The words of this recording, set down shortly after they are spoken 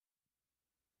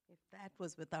That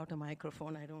was without a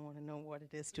microphone. I don't want to know what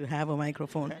it is to have a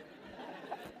microphone.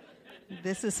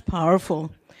 This is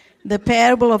powerful. The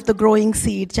parable of the growing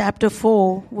seed, chapter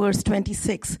 4, verse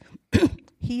 26.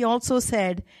 He also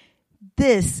said,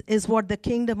 "This is what the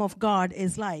kingdom of God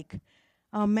is like.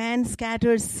 A man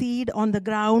scatters seed on the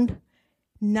ground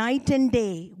night and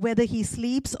day. Whether he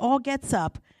sleeps or gets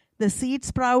up, the seed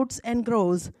sprouts and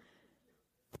grows,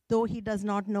 though he does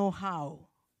not know how.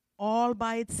 All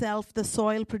by itself, the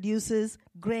soil produces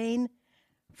grain,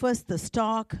 first the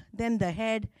stalk, then the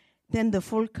head, then the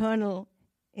full kernel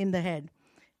in the head.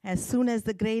 As soon as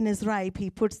the grain is ripe, he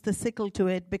puts the sickle to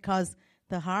it because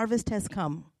the harvest has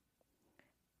come."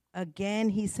 Again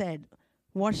he said,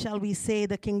 "What shall we say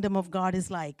the kingdom of God is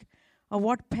like? Or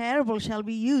what parable shall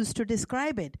we use to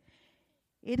describe it?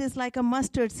 It is like a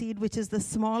mustard seed, which is the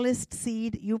smallest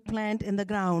seed you plant in the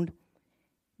ground.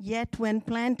 Yet when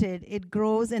planted, it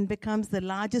grows and becomes the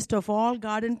largest of all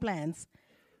garden plants,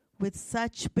 with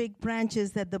such big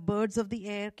branches that the birds of the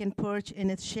air can perch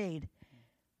in its shade."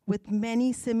 With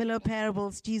many similar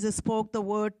parables, Jesus spoke the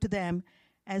word to them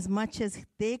as much as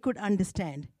they could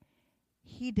understand.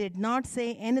 He did not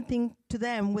say anything to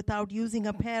them without using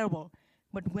a parable,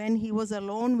 but when he was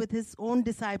alone with his own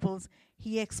disciples,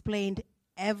 he explained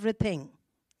everything.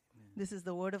 Amen. This is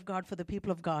the word of God for the people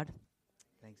of God.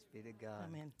 Thanks be to God.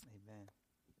 Amen. Amen.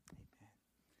 Amen.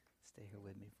 Stay here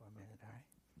with me for a minute, all right?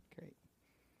 Great.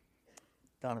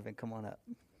 Donovan, come on up.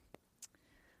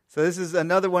 So this is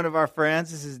another one of our friends.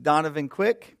 This is Donovan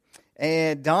Quick.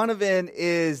 And Donovan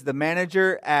is the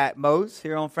manager at Moe's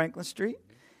here on Franklin Street.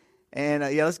 And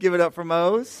let's give it up for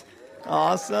Moe's.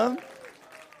 Awesome.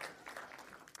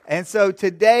 And so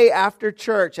today after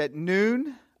church at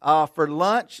noon for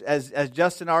lunch, as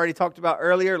Justin already talked about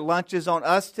earlier, lunch is on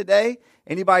us today.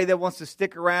 Anybody that wants to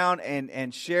stick around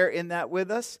and share in that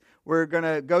with us, we're going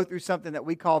to go through something that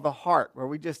we call the heart, where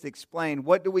we just explain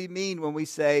what do we mean when we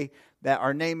say that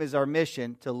our name is our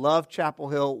mission, to love Chapel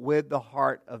Hill with the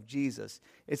heart of Jesus.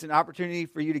 It's an opportunity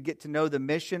for you to get to know the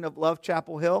mission of Love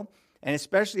Chapel Hill. And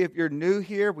especially if you're new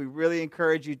here, we really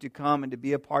encourage you to come and to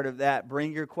be a part of that.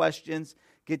 Bring your questions,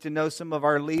 get to know some of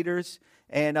our leaders,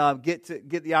 and get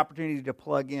the opportunity to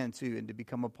plug in too and to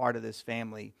become a part of this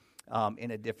family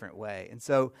in a different way. And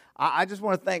so I just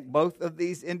want to thank both of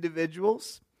these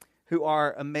individuals who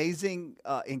are amazing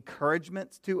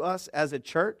encouragements to us as a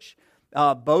church.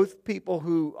 Both people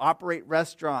who operate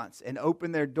restaurants and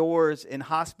open their doors in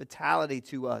hospitality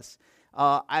to us.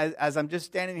 As I'm just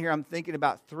standing here, I'm thinking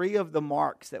about three of the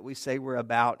marks that we say we're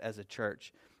about as a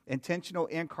church. Intentional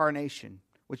incarnation,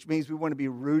 which means we want to be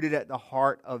rooted at the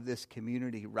heart of this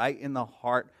community, right in the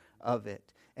heart of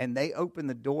it. And they open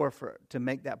the door to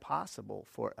make that possible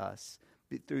for us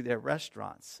through their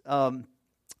restaurants.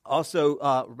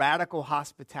 Also, radical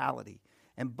hospitality.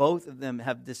 And both of them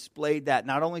have displayed that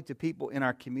not only to people in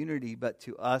our community, but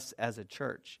to us as a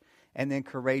church. And then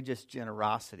courageous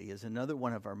generosity is another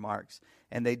one of our marks.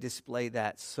 And they display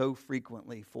that so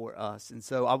frequently for us. And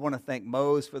so I want to thank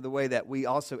Moe's for the way that we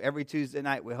also, every Tuesday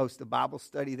night, we host a Bible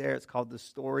study there. It's called The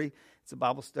Story. It's a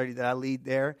Bible study that I lead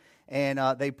there. And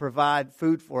they provide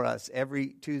food for us every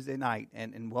Tuesday night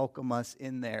and welcome us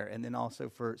in there. And then also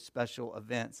for special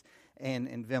events. And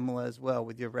in Vimla as well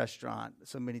with your restaurant.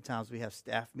 So many times we have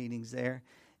staff meetings there.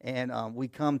 And we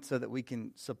come so that we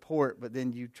can support, but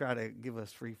then you try to give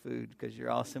us free food because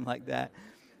you're awesome like that.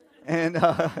 And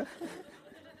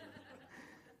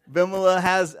Vimla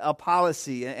has a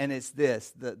policy, and it's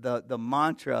this. The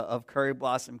mantra of Curry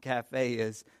Blossom Cafe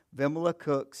is, Vimla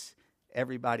cooks,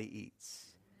 everybody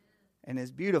eats. And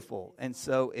it's beautiful. And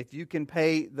so if you can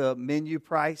pay the menu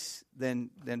price,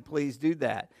 then please do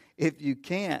that. If you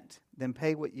can't, then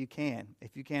pay what you can.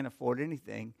 If you can't afford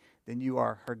anything, then you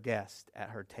are her guest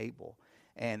at her table.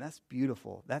 And that's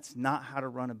beautiful. That's not how to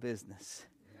run a business.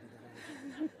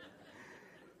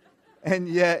 And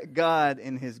yet God,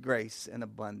 in His grace and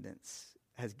abundance,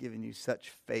 has given you such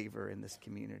favor in this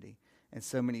community. And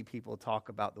so many people talk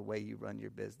about the way you run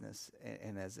your business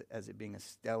and as it being a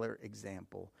stellar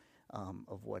example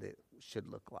of what it should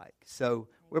look like. So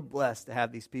we're blessed to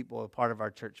have these people a part of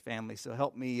our church family. So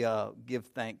help me give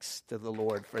thanks to the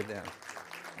Lord for them.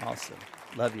 Awesome.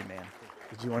 Love you, man.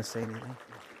 Did you want to say anything?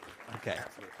 Okay.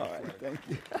 All right. Thank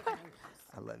you.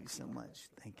 I love you so much.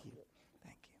 Thank you.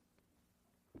 Thank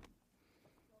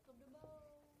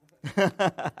you.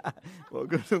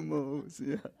 Welcome to Moe's.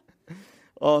 Yeah.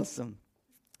 Awesome.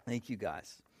 Thank you,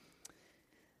 guys.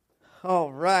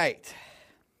 All right.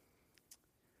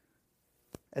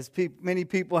 As many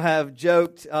people have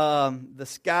joked, the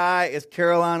sky is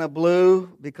Carolina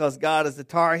blue because God is the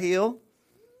Tar Heel,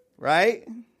 right?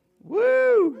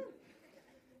 Woo!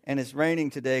 And it's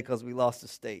raining today because we lost the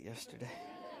state yesterday.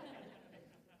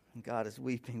 And God is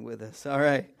weeping with us. All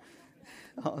right.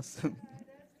 Awesome.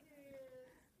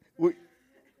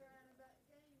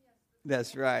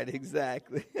 That's right,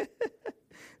 exactly.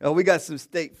 Oh, we got some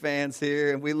state fans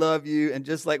here, and we love you. And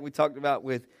just like we talked about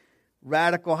with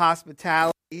radical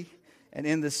hospitality, and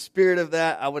in the spirit of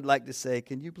that, I would like to say,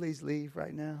 can you please leave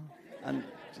right now?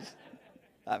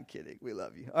 I'm kidding. We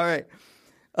love you. All right.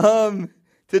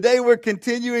 Today we're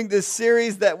continuing this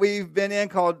series that we've been in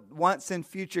called Once and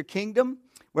Future Kingdom,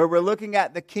 where we're looking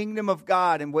at the kingdom of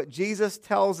God and what Jesus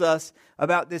tells us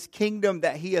about this kingdom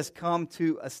that he has come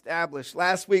to establish.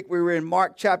 Last week we were in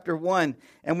Mark chapter 1,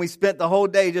 and we spent the whole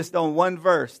day just on one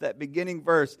verse, that beginning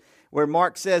verse, where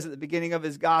Mark says at the beginning of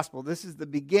his gospel, this is the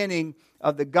beginning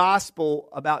of the gospel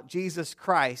about Jesus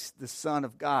Christ, the Son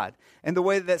of God. And the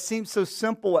way that seems so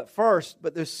simple at first,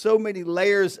 but there's so many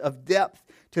layers of depth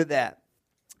to that,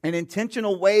 and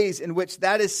intentional ways in which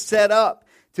that is set up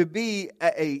to be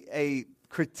a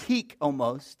critique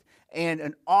almost, and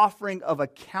an offering of a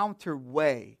counter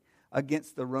way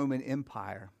against the Roman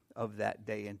Empire of that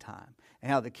day and time.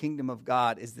 And how the kingdom of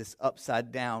God is this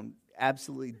upside down,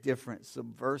 absolutely different,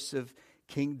 subversive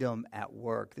kingdom at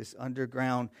work, this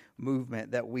underground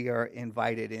movement that we are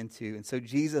invited into. And so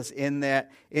Jesus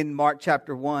in Mark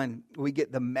chapter 1, we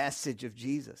get the message of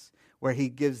Jesus, where he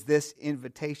gives this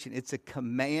invitation. It's a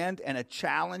command and a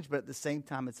challenge, but at the same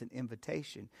time it's an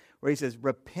invitation, where he says,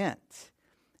 repent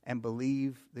and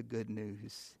believe the good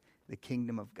news. The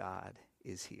kingdom of God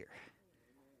is here.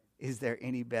 Is there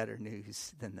any better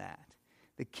news than that?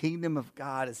 The kingdom of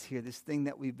God is here. This thing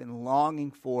that we've been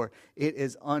longing for, it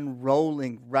is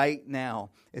unrolling right now.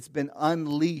 It's been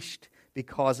unleashed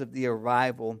because of the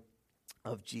arrival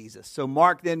of Jesus. So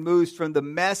Mark then moves from the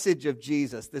message of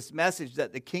Jesus, this message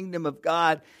that the kingdom of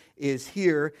God is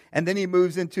here, and then he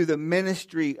moves into the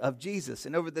ministry of Jesus.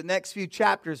 And over the next few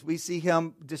chapters, we see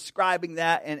him describing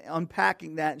that and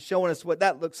unpacking that and showing us what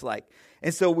that looks like.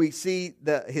 And so we see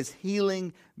his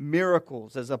healing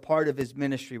miracles as a part of his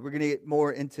ministry. We're going to get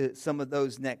more into some of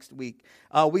those next week.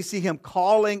 We see him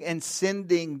calling and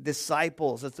sending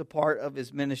disciples. That's a part of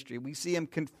his ministry. We see him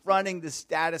confronting the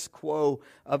status quo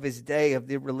of his day, of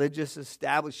the religious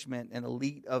establishment and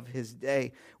elite of his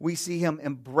day. We see him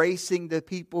embracing the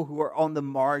people who are on the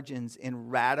margins in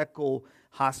radical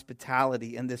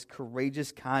hospitality and this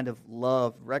courageous kind of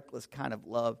love, reckless kind of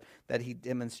love that he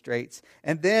demonstrates.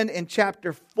 And then in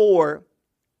chapter 4,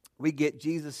 we get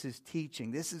Jesus'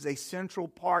 teaching. This is a central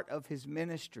part of his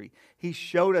ministry. He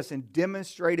showed us and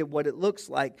demonstrated what it looks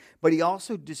like, but he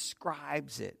also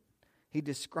describes it. He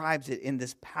describes it in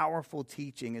this powerful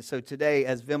teaching. And so today,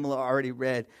 as Vimla already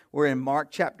read, we're in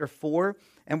Mark chapter 4,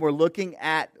 and we're looking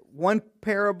at one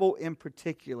parable in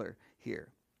particular here.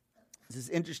 This is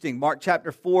interesting. Mark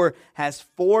chapter 4 has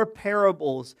 4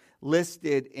 parables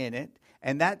listed in it.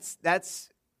 And that's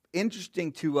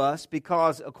interesting to us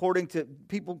because according to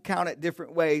people count it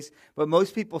different ways, but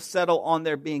most people settle on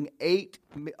there being 8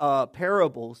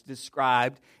 parables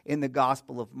described in the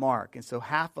Gospel of Mark. And so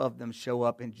half of them show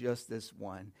up in just this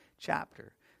one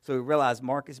chapter. So we realize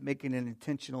Mark is making an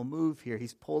intentional move here.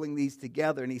 He's pulling these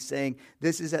together and he's saying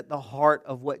this is at the heart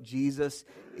of what Jesus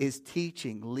is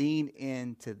teaching. Lean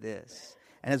into this.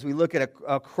 And as we look at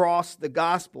across the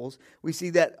Gospels, we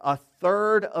see that a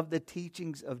third of the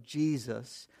teachings of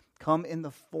Jesus come in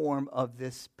the form of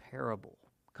this parable.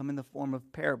 Come in the form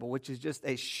of parable, which is just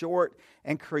a short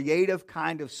and creative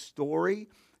kind of story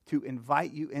to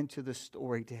invite you into the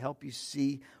story, to help you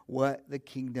see what the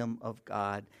kingdom of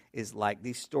God is like.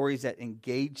 These stories that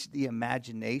engage the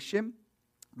imagination.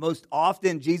 Most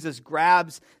often, Jesus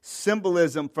grabs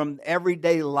symbolism from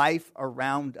everyday life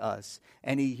around us,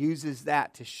 and he uses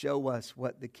that to show us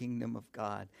what the kingdom of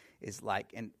God is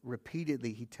like. And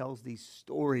repeatedly, he tells these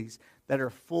stories that are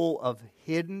full of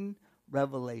hidden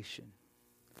revelation.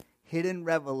 Hidden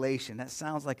revelation. That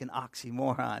sounds like an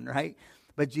oxymoron, right?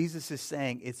 But Jesus is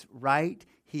saying it's right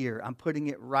here. I'm putting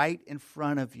it right in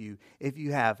front of you. If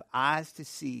you have eyes to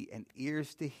see and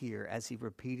ears to hear, as he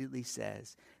repeatedly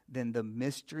says, then the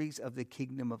mysteries of the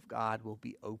kingdom of God will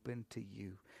be open to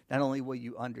you. Not only will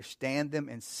you understand them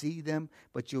and see them,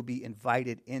 but you'll be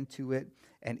invited into it,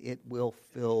 and it will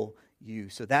fill you.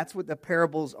 So that's what the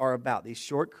parables are about. These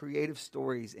short creative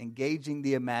stories engaging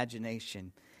the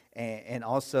imagination and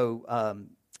also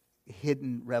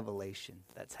hidden revelation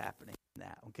that's happening in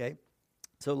that, okay?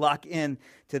 So lock in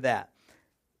to that.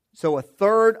 So a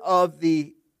third of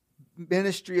the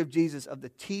ministry of Jesus, of the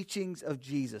teachings of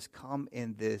Jesus, come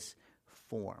in this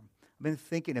form. I've been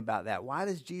thinking about that. Why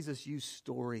does Jesus use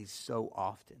stories so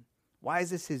often? Why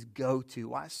is this his go-to?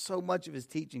 Why so much of his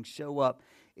teaching show up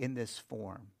in this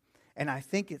form? And I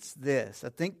think it's this. I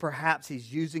think perhaps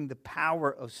he's using the power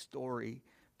of story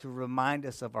to remind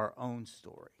us of our own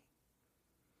story.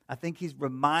 I think he's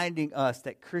reminding us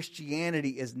that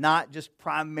Christianity is not just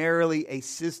primarily a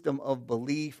system of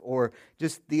belief or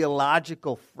just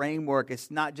theological framework. It's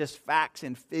not just facts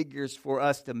and figures for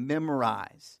us to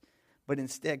memorize. But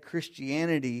instead,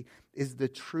 Christianity is the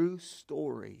true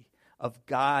story of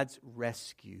God's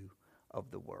rescue of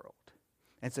the world.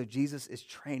 And so Jesus is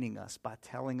training us by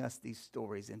telling us these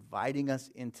stories, inviting us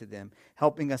into them,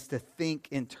 helping us to think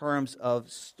in terms of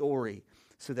story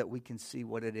so that we can see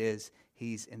what it is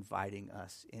he's inviting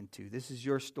us into. This is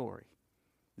your story.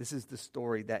 This is the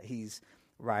story that he's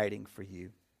writing for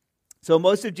you. So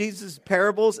most of Jesus'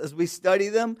 parables, as we study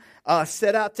them,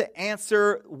 set out to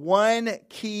answer one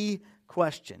key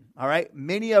question. All right?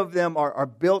 Many of them are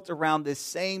built around this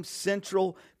same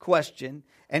central question,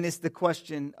 and it's the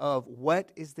question of,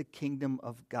 what is the kingdom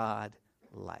of God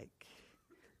like?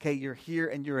 Okay, you're here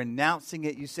and you're announcing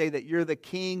it. You say that you're the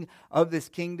king of this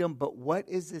kingdom, but what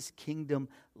is this kingdom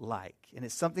like? And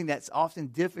it's something that's often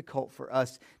difficult for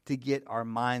us to get our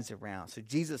minds around. So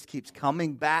Jesus keeps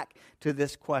coming back to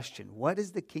this question. What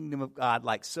is the kingdom of God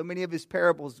like? So many of his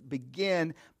parables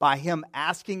begin by him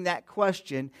asking that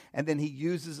question, and then he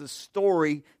uses a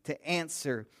story to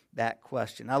answer that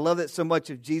question. I love that so much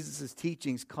of Jesus'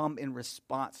 teachings come in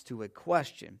response to a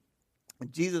question.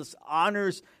 And Jesus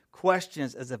honors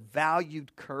questions as a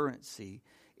valued currency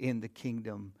in the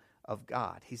kingdom of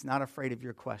God. He's not afraid of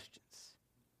your questions.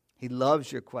 He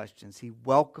loves your questions. He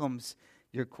welcomes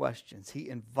your questions. He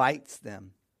invites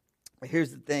them. But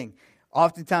here's the thing.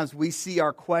 Oftentimes we see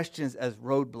our questions as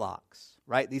roadblocks,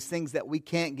 right? These things that we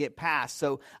can't get past.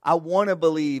 So I want to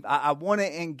believe, I want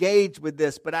to engage with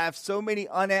this, but I have so many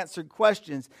unanswered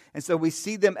questions. And so we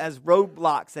see them as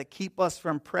roadblocks that keep us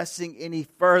from pressing any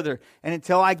further. And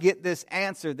until I get this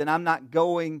answer, then I'm not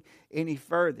going any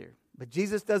further. But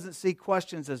Jesus doesn't see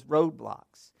questions as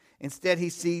roadblocks. Instead, he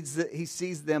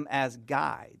sees them as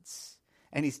guides.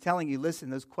 And he's telling you, listen,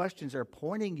 those questions are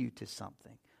pointing you to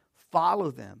something.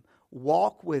 Follow them.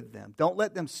 Walk with them. Don't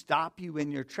let them stop you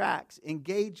in your tracks.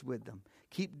 Engage with them.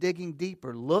 Keep digging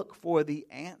deeper. Look for the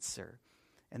answer.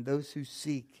 And those who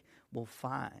seek will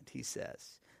find, he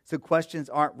says. So questions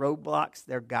aren't roadblocks.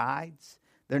 They're guides.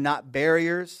 They're not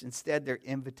barriers. Instead, they're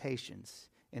invitations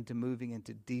into moving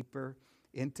into deeper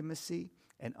intimacy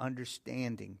and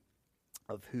understanding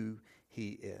of who he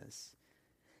is.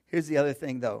 Here's the other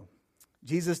thing, though.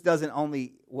 Jesus doesn't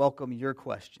only welcome your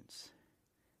questions.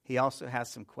 He also has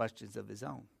some questions of his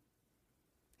own.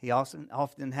 He also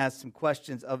often has some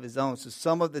questions of his own. So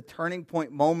some of the turning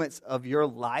point moments of your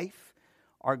life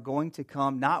are going to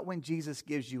come not when Jesus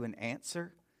gives you an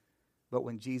answer, but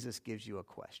when Jesus gives you a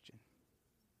question.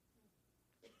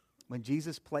 When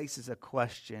Jesus places a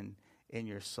question in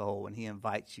your soul and he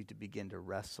invites you to begin to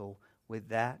wrestle with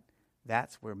that,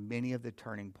 that's where many of the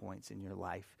turning points in your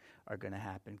life are going to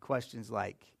happen. Questions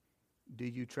like, do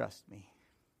you trust me?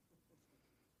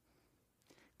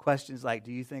 Questions like,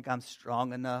 do you think I'm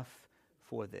strong enough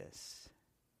for this?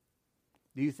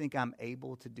 Do you think I'm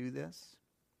able to do this?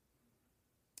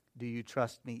 Do you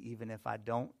trust me even if I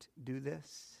don't do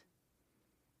this?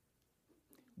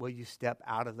 Will you step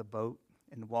out of the boat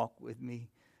and walk with me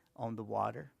on the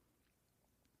water?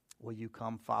 Will you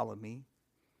come follow me?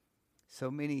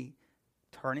 So many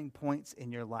turning points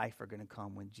in your life are going to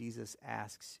come when Jesus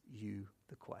asks you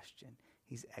the question.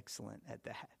 He's excellent at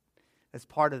that. That's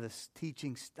part of the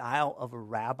teaching style of a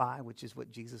rabbi, which is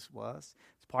what Jesus was.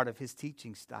 It's part of his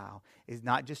teaching style, is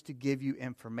not just to give you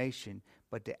information,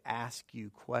 but to ask you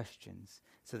questions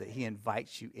so that he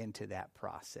invites you into that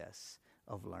process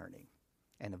of learning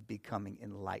and of becoming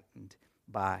enlightened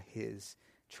by his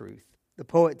truth. The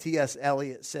poet T.S.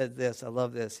 Eliot said this. I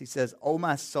love this. He says, "O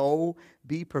my soul,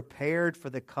 be prepared for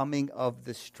the coming of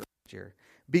the stranger.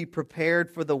 Be prepared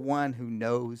for the one who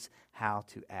knows how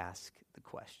to ask the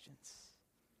questions."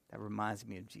 That reminds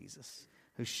me of Jesus,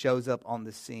 who shows up on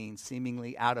the scene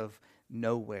seemingly out of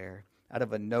nowhere, out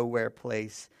of a nowhere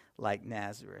place like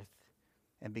Nazareth,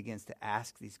 and begins to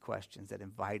ask these questions that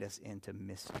invite us into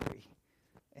mystery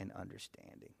and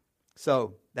understanding.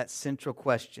 So, that central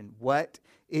question, what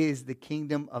is the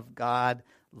kingdom of God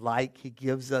like? He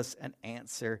gives us an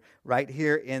answer right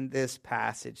here in this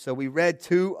passage. So we read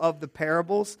 2 of the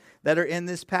parables that are in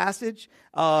this passage,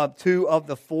 2 of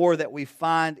the 4 that we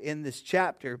find in this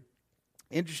chapter.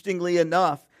 Interestingly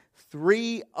enough,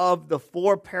 3 of the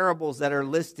 4 parables that are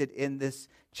listed in this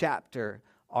chapter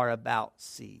are about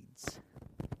seeds.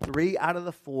 3 out of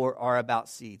the 4 are about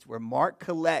seeds, where Mark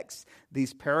collects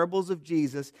these parables of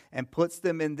Jesus and puts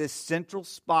them in this central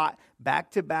spot,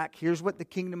 back to back. Here's what the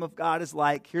kingdom of God is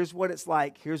like. Here's what it's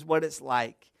like. Here's what it's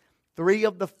like. 3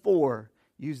 of the 4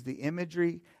 use the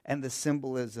imagery and the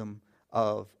symbolism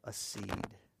of a seed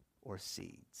or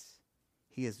seeds.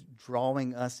 He is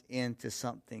drawing us into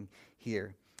something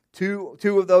here. Two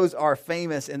of those are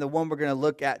famous, and the one we're going to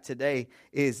look at today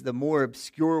is the more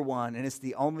obscure one, and it's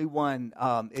the only one,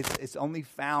 it's only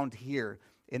found here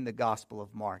in the Gospel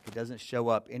of Mark. It doesn't show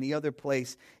up any other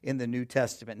place in the New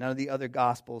Testament. None of the other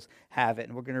Gospels have it,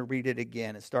 and we're going to read it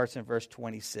again. It starts in verse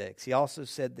 26. He also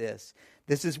said this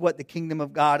is what the kingdom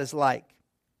of God is like.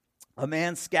 A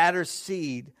man scatters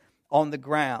seed on the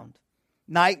ground.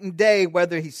 Night and day,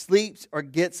 whether he sleeps or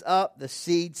gets up, the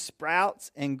seed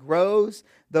sprouts and grows,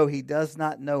 though he does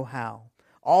not know how.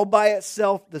 All by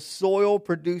itself, the soil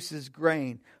produces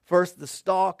grain. First the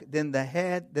stalk, then the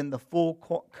head, then the full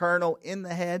kernel in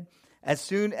the head. As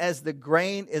soon as the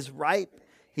grain is ripe,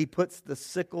 he puts the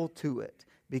sickle to it,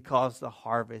 because the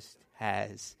harvest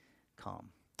has come.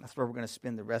 That's where we're going to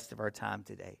spend the rest of our time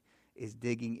today, is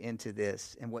digging into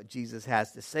this and what Jesus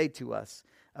has to say to us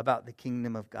about the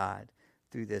kingdom of God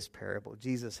through this parable.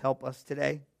 Jesus, help us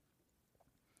today.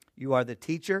 You are the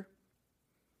teacher.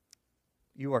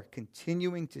 You are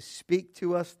continuing to speak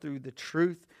to us through the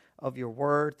truth of your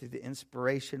word, through the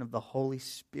inspiration of the Holy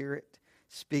Spirit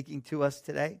speaking to us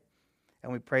today.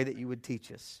 And we pray that you would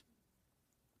teach us.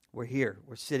 We're here.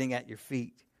 We're sitting at your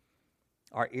feet.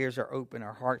 Our ears are open.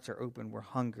 Our hearts are open. We're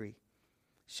hungry.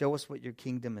 Show us what your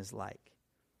kingdom is like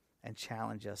and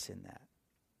challenge us in that.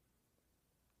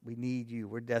 We need you.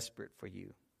 We're desperate for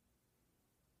you.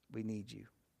 We need you.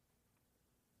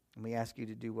 And we ask you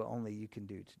to do what only you can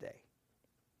do today.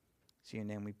 It's in your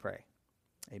name we pray.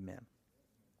 Amen.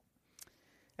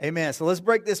 Amen. So let's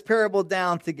break this parable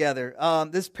down together.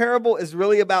 This parable is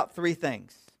really about 3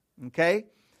 things. Okay?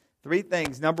 3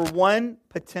 things. Number 1,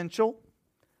 potential.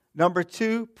 Number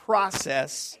 2,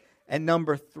 process. And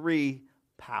number 3,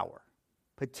 power.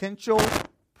 Potential,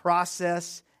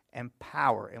 process, and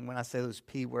power. And when I say those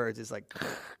P words, it's like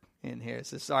in here.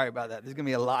 So sorry about that. There's going to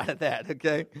be a lot of that,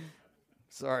 okay?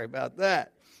 Sorry about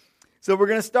that. So we're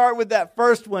going to start with that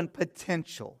first one,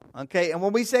 potential, okay? And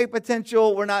when we say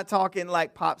potential, we're not talking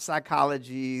like pop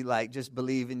psychology, like just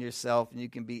believe in yourself and you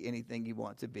can be anything you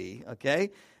want to be,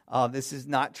 okay? This is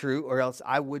not true, or else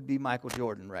I would be Michael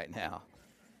Jordan right now.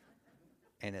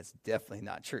 And it's definitely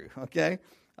not true, okay?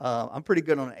 I'm pretty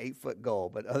good on an 8-foot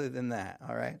goal, but other than that,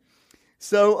 all right?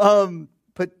 So,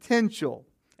 potential.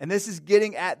 And this is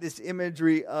getting at this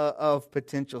imagery of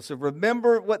potential. So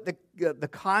remember what the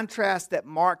contrast that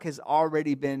Mark has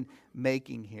already been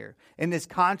making here. And this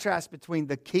contrast between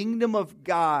the kingdom of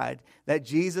God that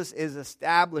Jesus is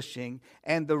establishing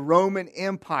and the Roman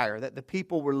Empire that the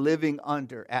people were living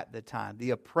under at the time. The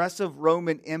oppressive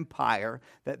Roman Empire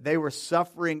that they were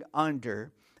suffering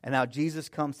under. And now Jesus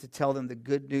comes to tell them the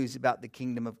good news about the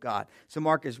kingdom of God. So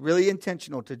Mark is really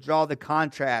intentional to draw the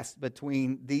contrast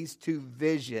between these 2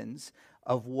 visions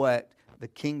of what the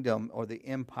kingdom or the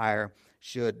empire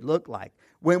should look like.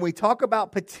 When we talk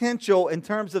about potential in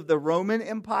terms of the Roman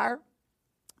Empire,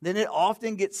 then it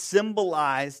often gets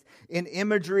symbolized in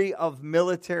imagery of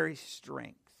military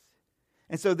strength.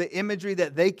 And so the imagery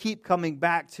that they keep coming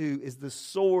back to is the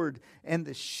sword and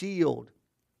the shield,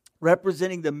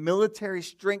 representing the military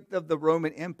strength of the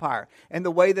Roman Empire and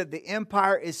the way that the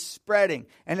empire is spreading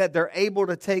and that they're able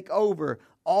to take over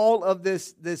all of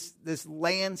this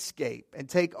landscape and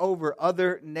take over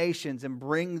other nations and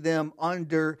bring them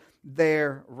under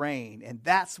their reign. And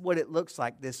that's what it looks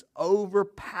like, this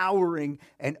overpowering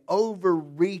and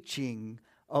overreaching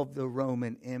of the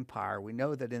Roman Empire. We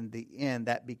know that in the end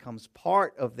that becomes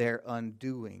part of their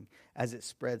undoing as it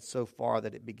spreads so far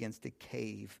that it begins to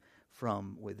cave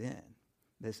from within.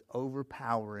 This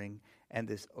overpowering and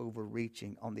this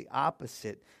overreaching. On the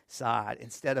opposite side,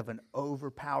 instead of an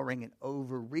overpowering and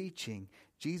overreaching,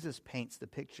 Jesus paints the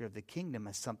picture of the kingdom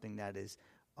as something that is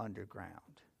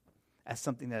underground, as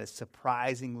something that is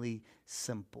surprisingly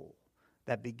simple,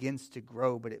 that begins to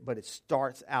grow, but it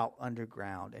starts out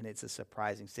underground, and it's a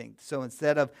surprising thing. So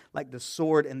instead of like the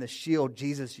sword and the shield,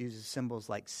 Jesus uses symbols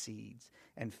like seeds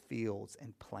and fields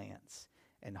and plants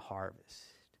and harvest.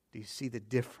 Do you see the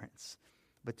difference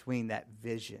between that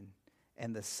vision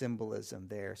and the symbolism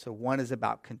there? So one is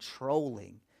about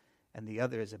controlling, and the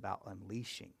other is about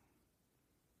unleashing.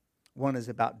 One is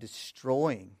about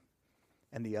destroying,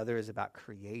 and the other is about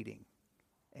creating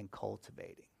and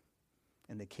cultivating.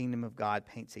 And the kingdom of God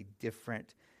paints a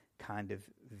different kind of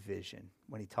vision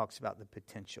when he talks about the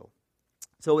potential.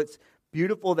 So it's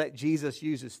Beautiful that Jesus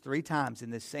uses 3 times in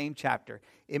this same chapter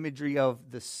imagery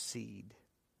of the seed.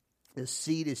 The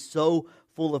seed is so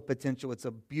full of potential. It's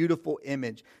a beautiful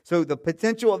image. So the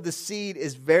potential of the seed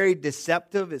is very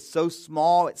deceptive. It's so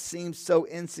small. It seems so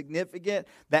insignificant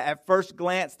that at first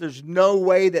glance, there's no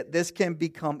way that this can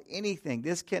become anything.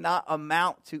 This cannot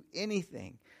amount to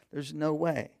anything. There's no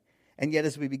way. And yet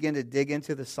as we begin to dig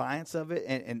into the science of it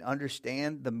and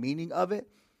understand the meaning of it,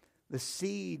 the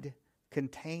seed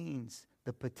contains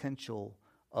the potential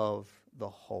of the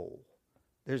whole.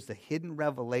 There's the hidden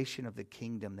revelation of the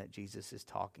kingdom that Jesus is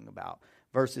talking about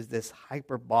versus this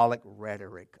hyperbolic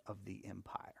rhetoric of the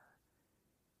empire.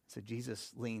 So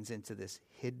Jesus leans into this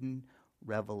hidden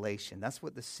revelation. That's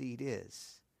what the seed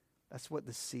is. That's what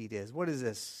the seed is. What is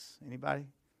this? Anybody?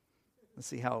 Let's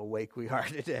see how awake we are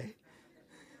today.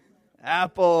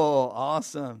 Apple.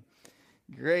 Awesome.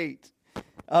 Great.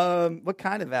 What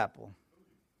kind of apple?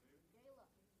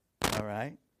 All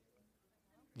right.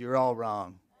 You're all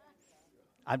wrong.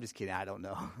 I'm just kidding. I don't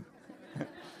know.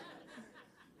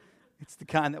 It's the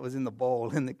kind that was in the bowl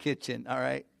in the kitchen. All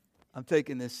right. I'm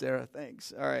taking this, Sarah.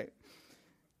 Thanks. All right.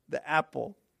 The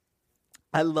apple.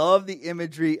 I love the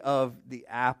imagery of the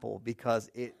apple because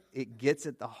it gets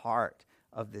at the heart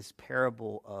of this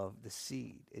parable of the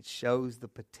seed. It shows the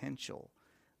potential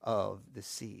of the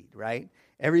seed, right?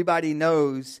 Everybody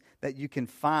knows that you can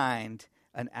find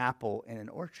an apple in an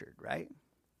orchard, right?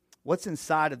 What's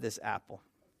inside of this apple?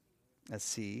 A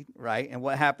seed, right? And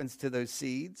what happens to those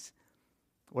seeds?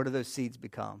 What do those seeds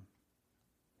become?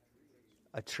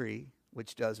 A tree,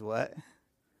 which does what?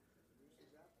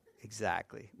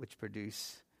 Exactly, which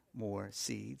produce more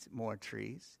seeds, more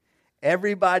trees.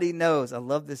 Everybody knows, I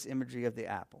love this imagery of the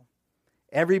apple.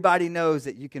 Everybody knows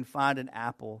that you can find an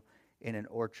apple in an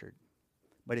orchard.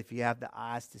 But if you have the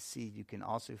eyes to see, you can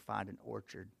also find an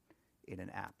orchard in an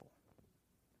apple.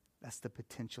 That's the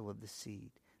potential of the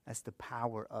seed. That's the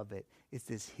power of it. It's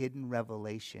this hidden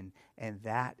revelation, and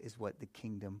that is what the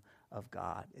kingdom of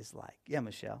God is like. Yeah,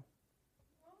 Michelle?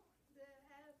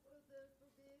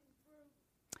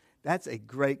 That's a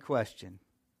great question.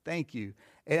 Thank you.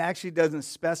 It actually doesn't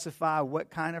specify what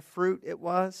kind of fruit it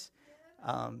was.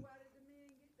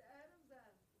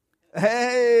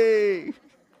 Hey!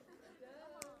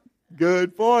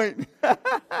 Good point.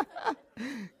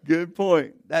 Good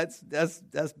point. That's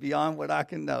beyond what I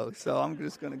can know. So I'm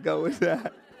just going to go with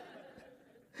that.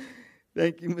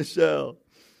 Thank you, Michelle.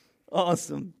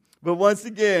 Awesome. But once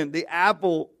again, the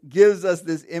apple gives us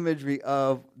this imagery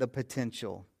of the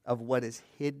potential of what is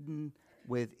hidden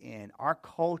within. Our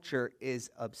culture is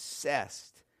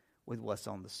obsessed with what's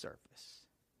on the surface.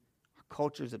 Our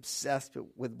culture is obsessed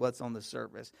with what's on the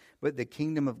surface. But the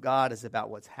kingdom of God is about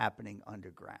what's happening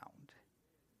underground.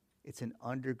 It's an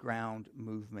underground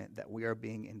movement that we are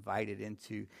being invited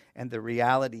into. And the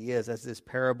reality is, as this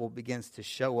parable begins to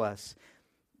show us,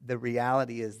 the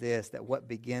reality is this, that what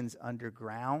begins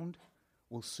underground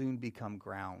will soon become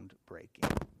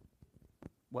groundbreaking.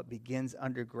 What begins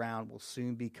underground will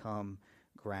soon become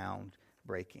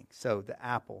groundbreaking. So the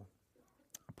apple,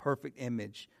 a perfect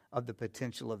image of the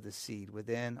potential of the seed.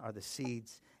 Within are the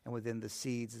seeds, and within the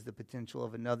seeds is the potential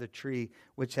of another tree,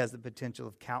 which has the potential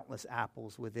of countless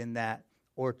apples. Within that,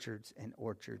 orchards and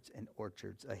orchards and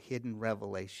orchards, a hidden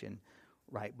revelation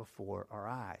right before our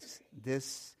eyes.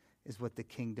 This is what the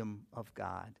kingdom of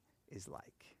God is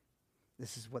like.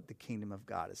 This is what the kingdom of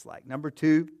God is like. Number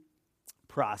 2,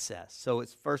 process. So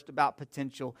it's first about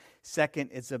potential.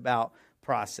 Second, it's about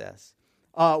process.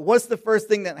 What's the first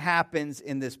thing that happens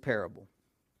in this parable?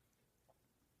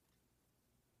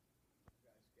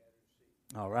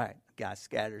 All right, God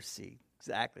scatters seed.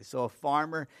 Exactly. So a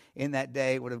farmer in that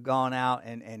day would have gone out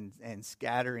and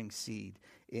scattering seed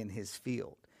in his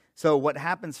field. So what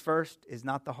happens first is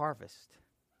not the harvest.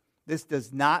 This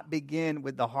does not begin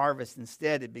with the harvest.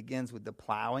 Instead, it begins with the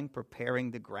plowing,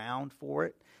 preparing the ground for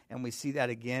it. And we see that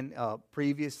again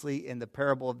previously in the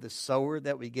parable of the sower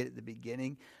that we get at the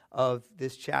beginning of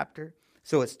this chapter.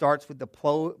 So it starts with the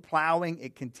plowing,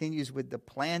 it continues with the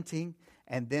planting,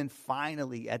 and then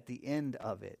finally at the end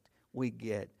of it, we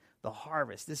get the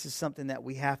harvest. This is something that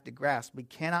we have to grasp. We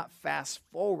cannot fast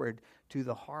forward to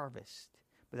the harvest,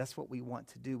 but that's what we want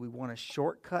to do. We want to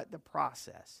shortcut the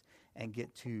process and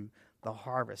get to the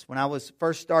harvest. When I was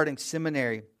first starting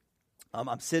seminary,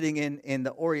 I'm sitting in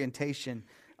the orientation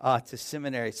to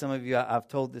seminary. Some of you I've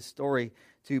told this story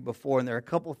to before, and there are a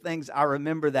couple things I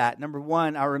remember that. Number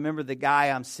one, I remember the guy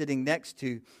I'm sitting next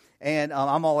to, and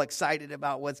I'm all excited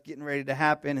about what's getting ready to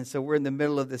happen. And so we're in the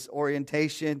middle of this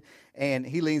orientation, and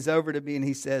he leans over to me and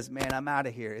he says, "Man, I'm out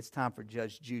of here. It's time for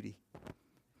Judge Judy."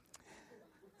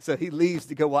 So he leaves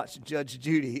to go watch Judge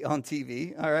Judy on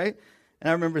TV, all right? And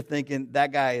I remember thinking,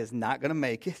 that guy is not going to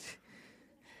make it.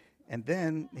 And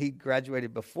then he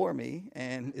graduated before me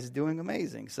and is doing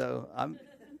amazing. So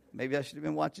maybe I should have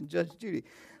been watching Judge Judy.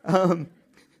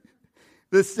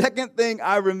 The second thing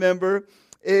I remember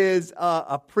is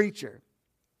a preacher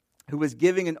who was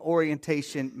giving an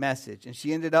orientation message. And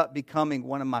she ended up becoming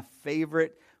one of my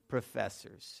favorite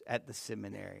professors at the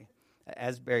seminary,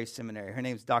 Asbury Seminary. Her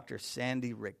name's Dr.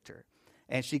 Sandy Richter.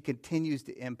 And she continues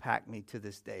to impact me to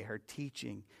this day. Her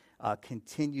teaching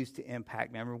continues to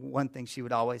impact me. I remember one thing she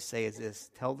would always say is this: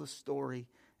 tell the story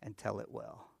and tell it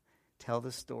well. Tell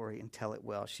the story and tell it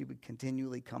well. She would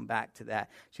continually come back to that.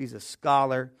 She's a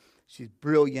scholar. She's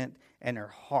brilliant. And her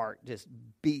heart just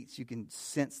beats. You can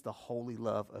sense the holy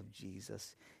love of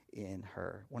Jesus in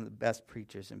her. One of the best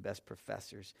preachers and best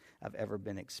professors I've ever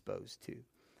been exposed to.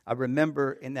 I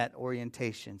remember in that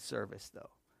orientation service, though,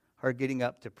 her getting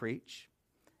up to preach.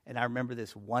 And I remember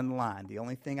this one line. The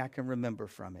only thing I can remember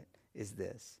from it is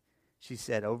this. She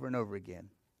said over and over again,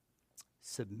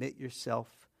 submit yourself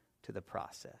to the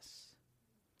process.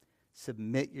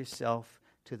 Submit yourself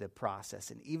to the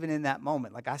process. And even in that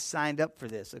moment, like I signed up for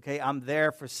this, okay? I'm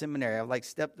there for seminary. I've like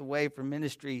stepped away from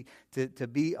ministry to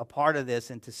be a part of this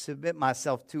and to submit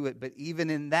myself to it. But even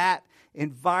in that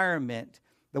environment,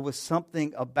 there was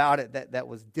something about it that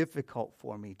was difficult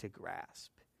for me to grasp.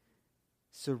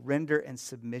 Surrender and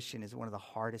submission is one of the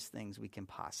hardest things we can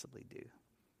possibly do.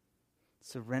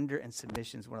 Surrender and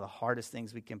submission is one of the hardest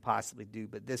things we can possibly do.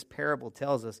 But this parable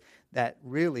tells us that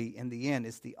really, in the end,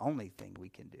 it's the only thing we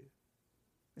can do.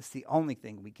 It's the only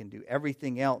thing we can do.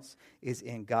 Everything else is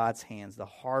in God's hands. The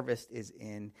harvest is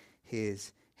in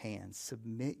His hands.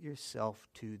 Submit yourself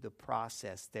to the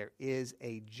process. There is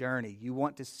a journey. You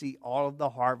want to see all of the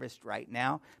harvest right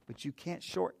now, but you can't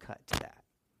shortcut to that.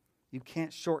 You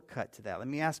can't shortcut to that. Let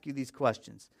me ask you these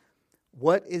questions.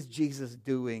 What is Jesus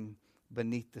doing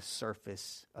beneath the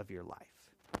surface of your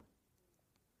life?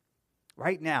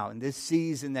 Right now, in this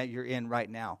season that you're in right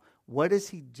now, what is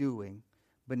He doing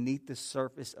beneath the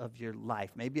surface of your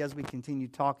life? Maybe as we continue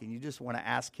talking, you just want to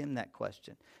ask Him that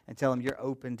question and tell Him you're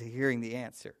open to hearing the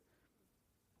answer.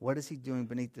 What is He doing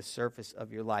beneath the surface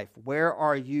of your life? Where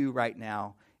are you right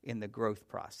now in the growth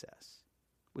process?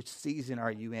 Which season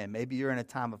are you in? Maybe you're in a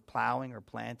time of plowing or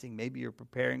planting. Maybe you're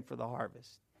preparing for the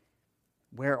harvest.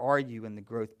 Where are you in the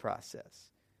growth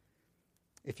process?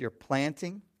 If you're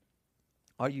planting,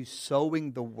 are you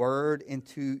sowing the word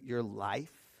into your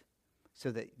life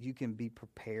so that you can be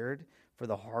prepared for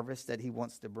the harvest that He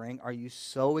wants to bring? Are you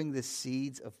sowing the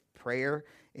seeds of prayer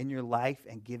in your life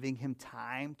and giving Him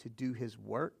time to do His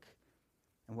work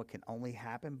and what can only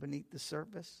happen beneath the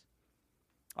surface?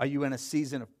 Are you in a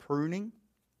season of pruning,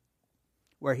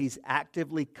 where He's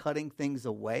actively cutting things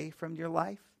away from your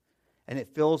life, and it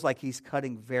feels like He's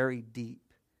cutting very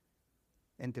deep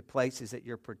into places that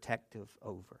you're protective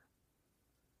over?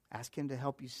 Ask Him to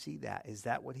help you see that. Is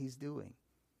that what He's doing?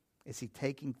 Is He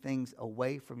taking things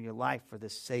away from your life for the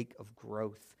sake of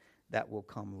growth that will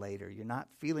come later? You're not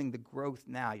feeling the growth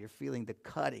now. You're feeling the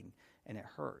cutting, and it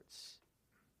hurts.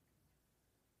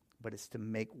 But it's to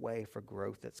make way for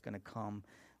growth that's going to come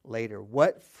later.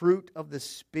 What fruit of the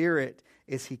Spirit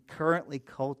is He currently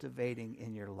cultivating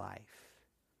in your life?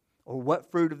 Or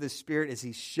what fruit of the Spirit is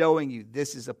He showing you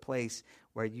this is a place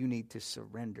where you need to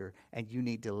surrender and you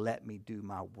need to let me do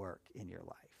my work in your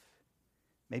life?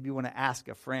 Maybe you want to ask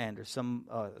a friend or some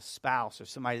spouse or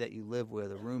somebody that you live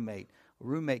with, a roommate. A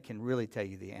roommate can really tell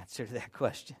you the answer to that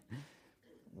question.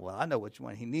 Well, I know which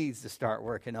one he needs to start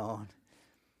working on.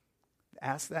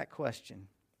 Ask that question.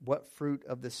 What fruit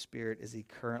of the Spirit is He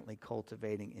currently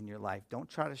cultivating in your life? Don't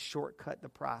try to shortcut the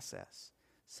process.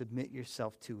 Submit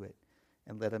yourself to it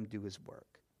and let Him do His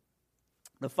work.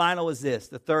 The final is this.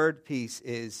 The third piece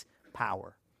is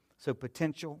power. So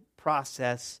potential,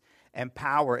 process, and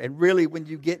power. And really, when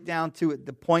you get down to it,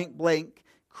 the point blank,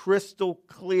 crystal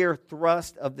clear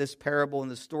thrust of this parable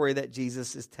and the story that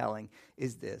Jesus is telling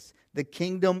is this. The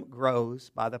kingdom grows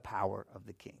by the power of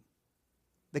the king.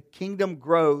 The kingdom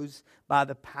grows by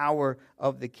the power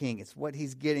of the king. It's what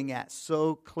He's getting at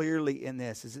so clearly in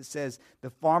this. As it says, the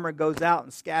farmer goes out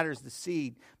and scatters the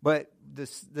seed, but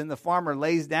then the farmer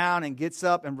lays down and gets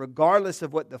up, and regardless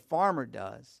of what the farmer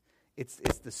does, it's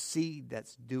the seed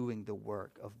that's doing the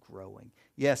work of growing.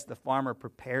 Yes, the farmer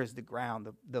prepares the ground.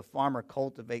 The farmer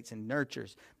cultivates and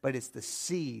nurtures, but it's the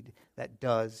seed that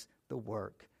does the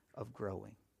work of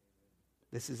growing.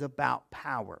 This is about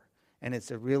power. And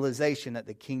it's a realization that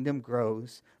the kingdom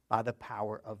grows by the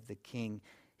power of the king.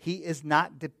 He is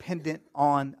not dependent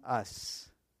on us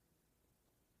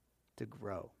to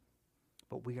grow,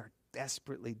 but we are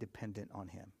desperately dependent on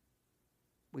him.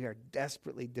 We are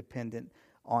desperately dependent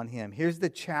on him. Here's the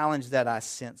challenge that I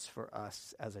sense for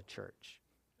us as a church.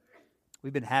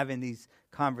 We've been having these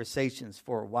conversations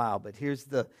for a while, but here's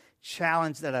the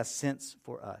challenge that I sense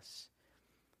for us.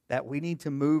 That we need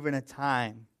to move in a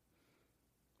time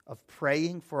of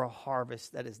praying for a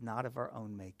harvest that is not of our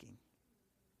own making.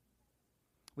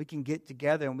 We can get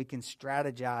together and we can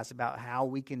strategize about how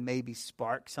we can maybe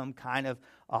spark some kind of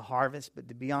a harvest, but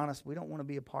to be honest, we don't want to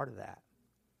be a part of that.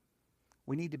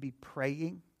 We need to be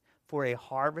praying for a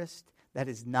harvest that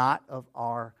is not of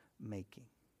our making.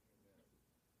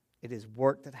 It is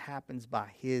work that happens by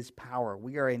his power.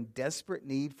 We are in desperate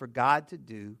need for God to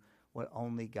do what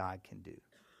only God can do.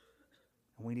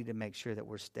 And we need to make sure that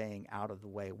we're staying out of the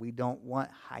way. We don't want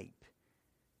hype,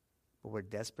 but we're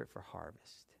desperate for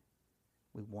harvest.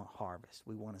 We want harvest.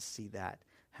 We want to see that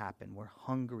happen. We're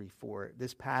hungry for it.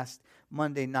 This past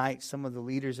Monday night, some of the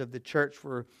leaders of the church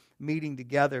were meeting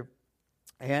together,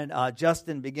 and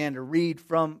Justin began to read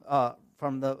from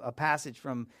a passage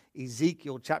from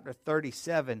Ezekiel chapter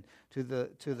 37 to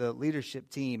the leadership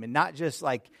team, and not just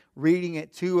like reading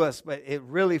it to us, but it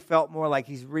really felt more like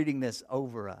he's reading this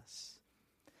over us.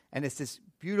 And it's this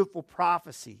beautiful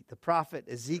prophecy. The prophet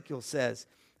Ezekiel says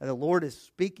that the Lord is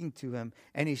speaking to him,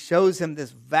 and he shows him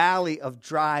this valley of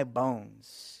dry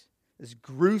bones, this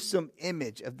gruesome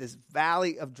image of this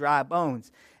valley of dry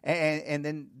bones. And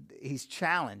then he's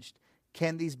challenged,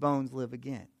 can these bones live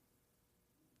again?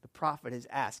 The prophet is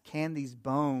asked, can these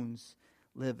bones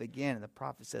live again? And the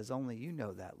prophet says, only you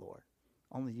know that, Lord.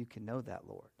 Only you can know that,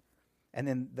 Lord. And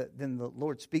then the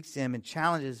Lord speaks to him and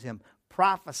challenges him,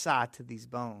 prophesy to these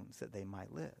bones that they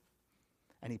might live.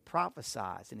 And he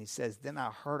prophesies, and he says, then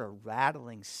I heard a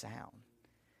rattling sound.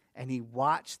 And he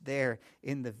watched there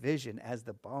in the vision as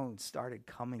the bones started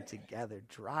coming together.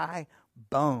 Dry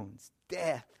bones,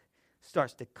 death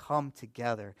starts to come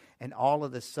together. And all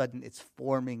of a sudden, it's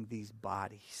forming these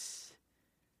bodies.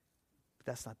 But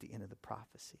that's not the end of the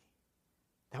prophecy.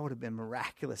 That would have been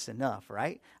miraculous enough,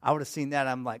 right? I would have seen that.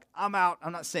 I'm like, I'm out.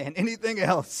 I'm not saying anything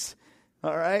else.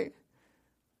 All right?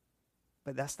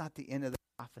 But that's not the end of the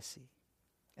prophecy.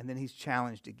 And then he's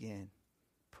challenged again.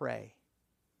 Pray.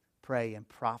 Pray and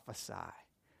prophesy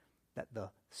that the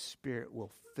Spirit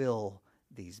will fill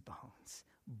these bones.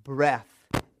 Breath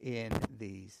in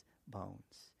these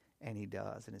bones. And he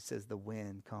does. And it says the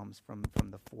wind comes from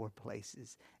the four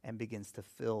places and begins to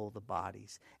fill the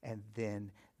bodies. And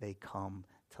then they come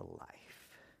to life.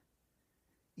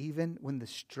 Even when the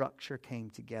structure came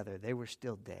together, they were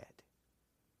still dead.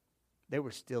 They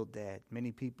were still dead.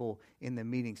 Many people in the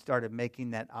meeting started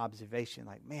making that observation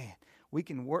like, man, we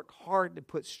can work hard to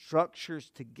put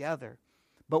structures together,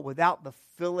 but without the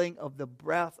filling of the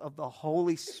breath of the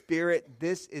Holy Spirit,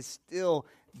 this is still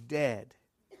dead.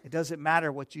 It doesn't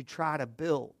matter what you try to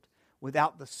build.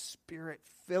 Without the Spirit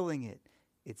filling it,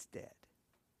 it's dead.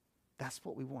 That's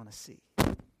what we want to see.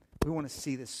 We want to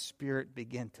see the Spirit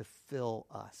begin to fill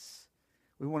us.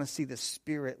 We want to see the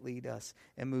Spirit lead us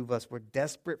and move us. We're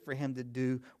desperate for Him to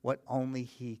do what only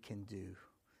He can do.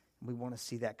 We want to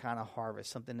see that kind of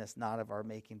harvest, something that's not of our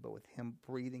making, but with Him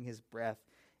breathing His breath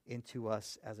into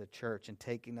us as a church and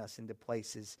taking us into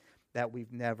places that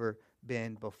we've never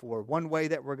been before. One way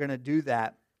that we're going to do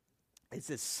that is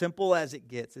as simple as it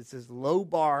gets. It's as low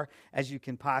bar as you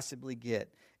can possibly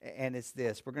get. And it's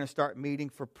this. We're going to start meeting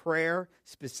for prayer,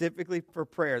 specifically for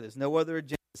prayer. There's no other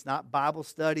agenda. It's not Bible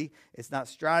study. It's not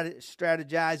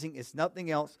strategizing. It's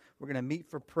nothing else. We're going to meet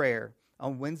for prayer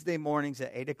on Wednesday mornings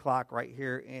at 8 o'clock right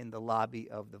here in the lobby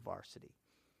of the Varsity.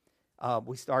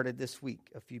 We started this week.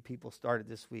 A few people started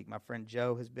this week. My friend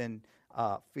Joe has been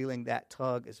feeling that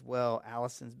tug as well.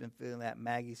 Allison's been feeling that.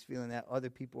 Maggie's feeling that. Other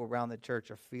people around the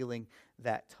church are feeling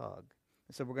that tug.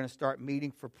 And so we're going to start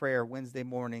meeting for prayer Wednesday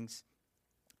mornings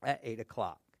at 8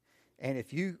 o'clock. And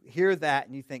if you hear that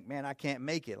and you think, man, I can't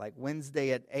make it, like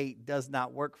Wednesday at 8 does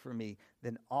not work for me,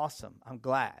 then awesome. I'm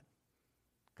glad.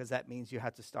 Because that means you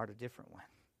have to start a different one.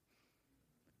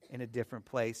 In a different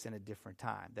place, in a different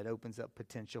time. That opens up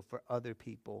potential for other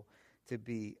people to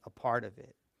be a part of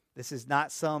it. This is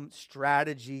not some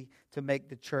strategy to make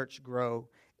the church grow.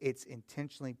 It's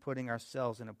intentionally putting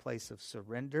ourselves in a place of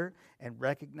surrender and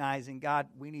recognizing, God,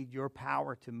 we need your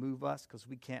power to move us because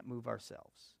we can't move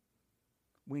ourselves.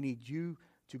 We need you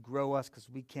to grow us because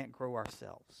we can't grow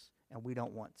ourselves, and we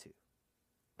don't want to.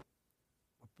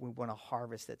 We want a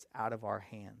harvest that's out of our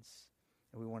hands.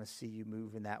 And we want to see you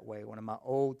move in that way. One of my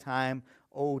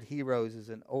old heroes is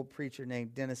an old preacher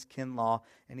named Dennis Kinlaw.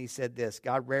 And he said this: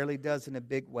 God rarely does in a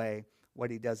big way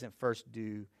what he doesn't first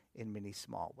do in many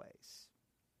small ways.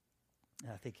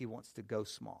 And I think he wants to go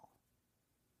small.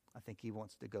 I think he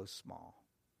wants to go small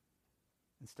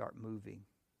and start moving.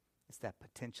 It's that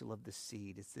potential of the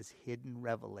seed. It's this hidden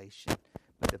revelation,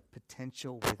 but the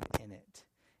potential within it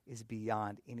is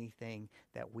beyond anything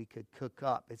that we could cook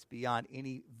up. It's beyond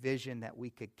any vision that we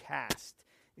could cast.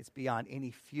 It's beyond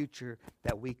any future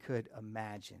that we could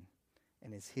imagine.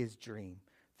 And it's his dream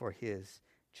for his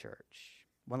church.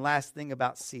 One last thing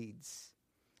about seeds.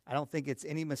 I don't think it's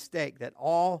any mistake that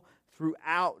all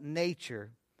throughout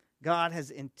nature, God has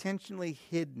intentionally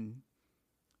hidden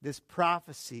this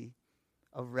prophecy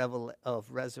of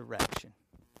resurrection.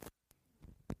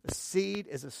 The seed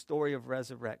is a story of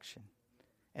resurrection.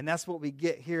 And that's what we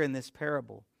get here in this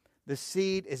parable. The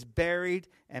seed is buried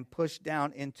and pushed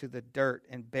down into the dirt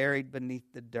and buried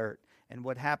beneath the dirt. And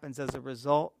what happens as a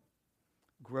result?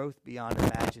 Growth beyond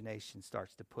imagination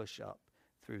starts to push up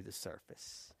through the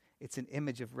surface. It's an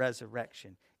image of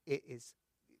resurrection. It is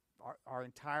our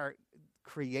entire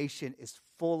creation is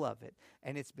full of it,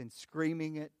 and it's been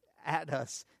screaming it at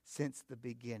us since the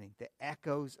beginning. The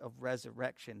echoes of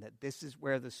resurrection, that this is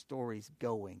where the story's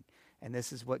going, and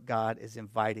this is what God is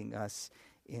inviting us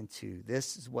into.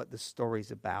 This is what the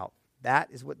story's about. That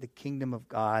is what the kingdom of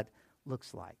God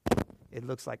looks like. It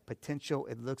looks like potential,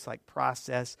 it looks like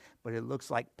process, but it looks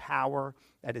like power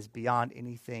that is beyond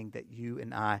anything that you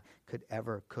and I could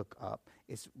ever cook up.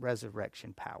 It's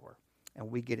resurrection power, and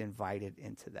we get invited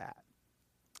into that.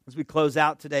 As we close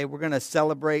out today, we're going to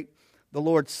celebrate the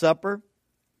Lord's Supper.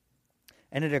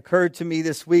 And it occurred to me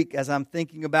this week as I'm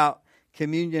thinking about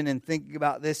communion and thinking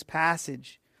about this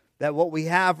passage, that what we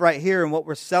have right here and what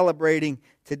we're celebrating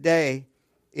today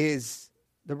is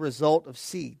the result of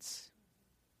seeds.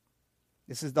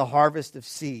 This is the harvest of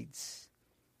seeds.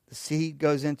 The seed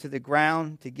goes into the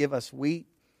ground to give us wheat,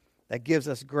 that gives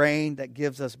us grain, that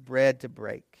gives us bread to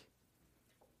break.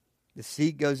 The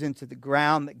seed goes into the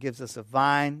ground that gives us a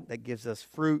vine, that gives us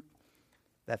fruit,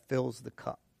 that fills the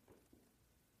cup.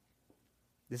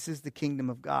 This is the kingdom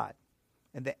of God.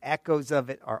 And the echoes of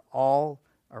it are all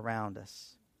around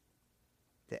us.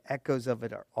 The echoes of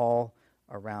it are all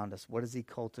around us. What is he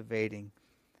cultivating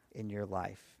in your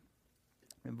life?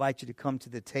 I invite you to come to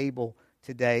the table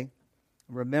today.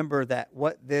 Remember that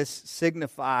what this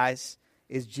signifies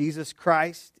is Jesus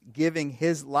Christ giving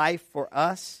his life for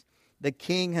us, the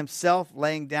King himself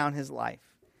laying down his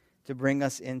life to bring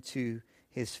us into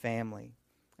his family.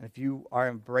 And if you are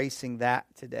embracing that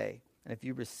today, and if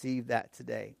you receive that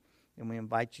today, then we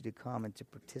invite you to come and to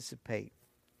participate,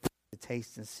 to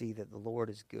taste and see that the Lord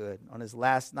is good. On his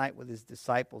last night with his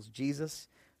disciples, Jesus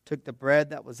took the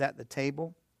bread that was at the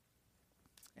table,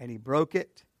 and he broke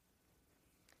it.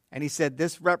 And he said,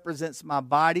 "This represents my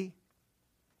body,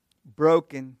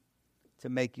 broken to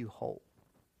make you whole."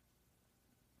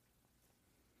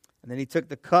 And then he took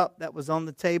the cup that was on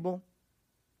the table,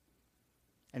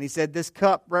 and he said, "This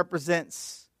cup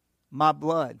represents my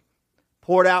blood,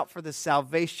 poured out for the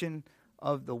salvation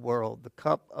of the world, the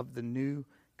cup of the new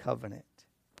covenant.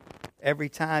 Every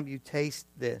time you taste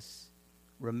this,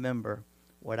 remember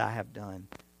what I have done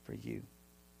for you."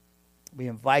 We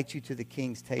invite you to the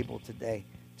King's table today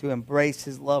to embrace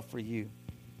his love for you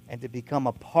and to become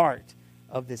a part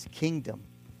of this kingdom,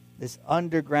 this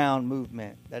underground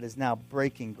movement that is now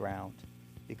breaking ground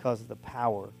because of the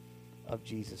power of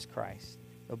Jesus Christ.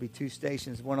 There'll be 2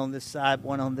 stations, one on this side,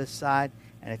 one on this side.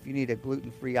 And if you need a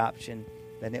gluten-free option,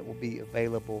 then it will be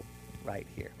available right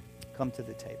here. Come to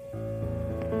the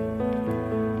table.